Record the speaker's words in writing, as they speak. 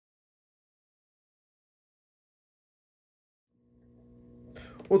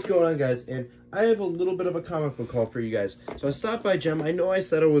What's going on, guys? And I have a little bit of a comic book haul for you guys. So I stopped by Gem. I know I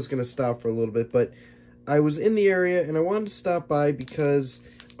said I was going to stop for a little bit, but I was in the area and I wanted to stop by because,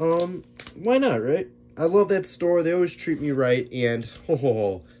 why not, right? I love that store. They always treat me right, and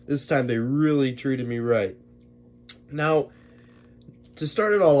this time they really treated me right. Now, to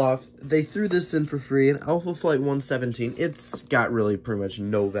start it all off, they threw this in for free, an Alpha Flight 117. It's got really pretty much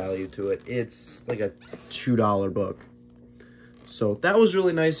no value to it. It's like a $2 book. So that was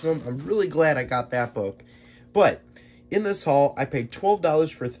really nice of them. I'm really glad I got that book. But in this haul, I paid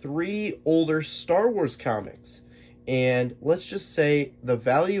 $12 for 3 older Star Wars comics. And let's just say the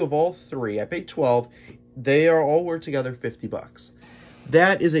value of all 3, I paid $12. They are all worth together $50.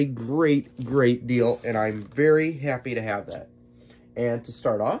 That is a great, great deal, and I'm very happy to have that. And to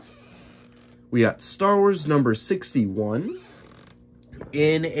start off, we got Star Wars number 61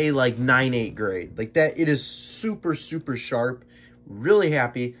 in a like 9/8 grade. Like that, it is super, super sharp. Really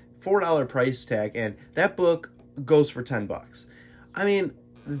happy. $4 price tag, and that book goes for $10. I mean,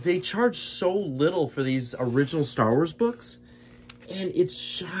 they charge so little for these original Star Wars books, and it's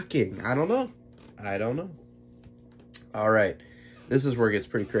shocking. I don't know. All right, this is where it gets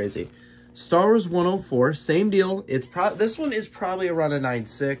pretty crazy. Star Wars 104, same deal. It's this one is probably around a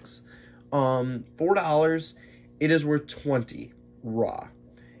 9.6. $4. It is worth $20 raw,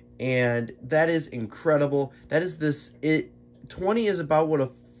 and that is incredible. That is $20 is about what a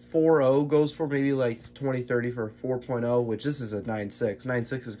 4.0 goes for, maybe like $20, $30 for a 4.0, which this is a 9.6.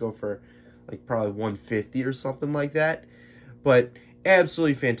 9.6s go for like probably $150 or something like that. But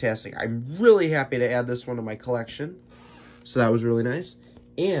absolutely fantastic. I'm really happy to add this one to my collection. So that was really nice.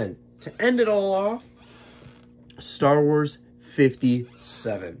 And to end it all off, Star Wars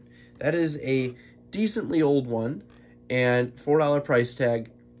 57. That is a decently old one, and $4 price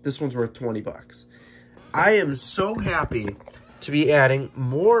tag. This one's worth $20. I am so happy to be adding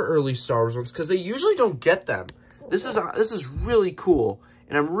more early Star Wars ones because they usually don't get them. This is really cool,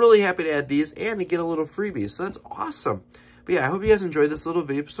 and I'm really happy to add these and to get a little freebie. So that's awesome. But yeah, I hope you guys enjoyed this little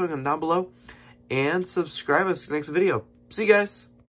video. Put something down below and subscribe us to the next video. See you guys.